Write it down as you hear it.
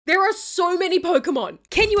There are so many Pokemon.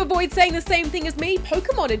 Can you avoid saying the same thing as me?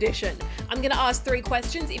 Pokemon edition. I'm gonna ask 3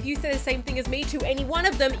 questions. If you say the same thing as me to any one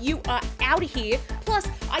of them, you are out of here. Plus,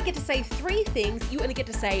 I get to say 3 things, you only get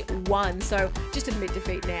to say 1. So just admit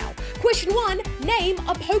defeat now. Question 1, name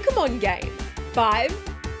a Pokemon game. 5,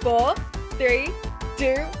 4, 3,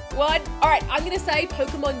 2, 1. All right, I'm gonna say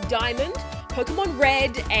Pokemon Diamond, Pokemon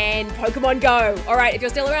Red, and Pokemon Go. All right, if you're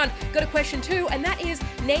still around, got a question 2, and that is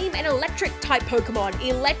name an electric type Pokemon.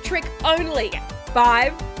 Electric only.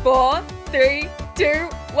 5, 4, 3, 2,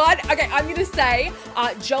 1. Okay, I'm gonna say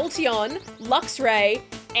Jolteon, Luxray,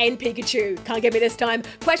 and Pikachu. Can't get me this time.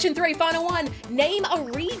 Question 3, final one. Name a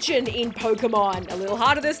region in Pokemon. A little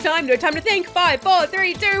harder this time. No time to think. 5, 4,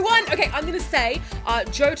 3, 2, 1. Okay, I'm gonna say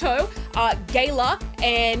Johto, Gala,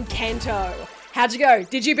 and Kanto. How'd you go?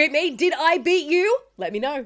 Did you beat me? Did I beat you? Let me know.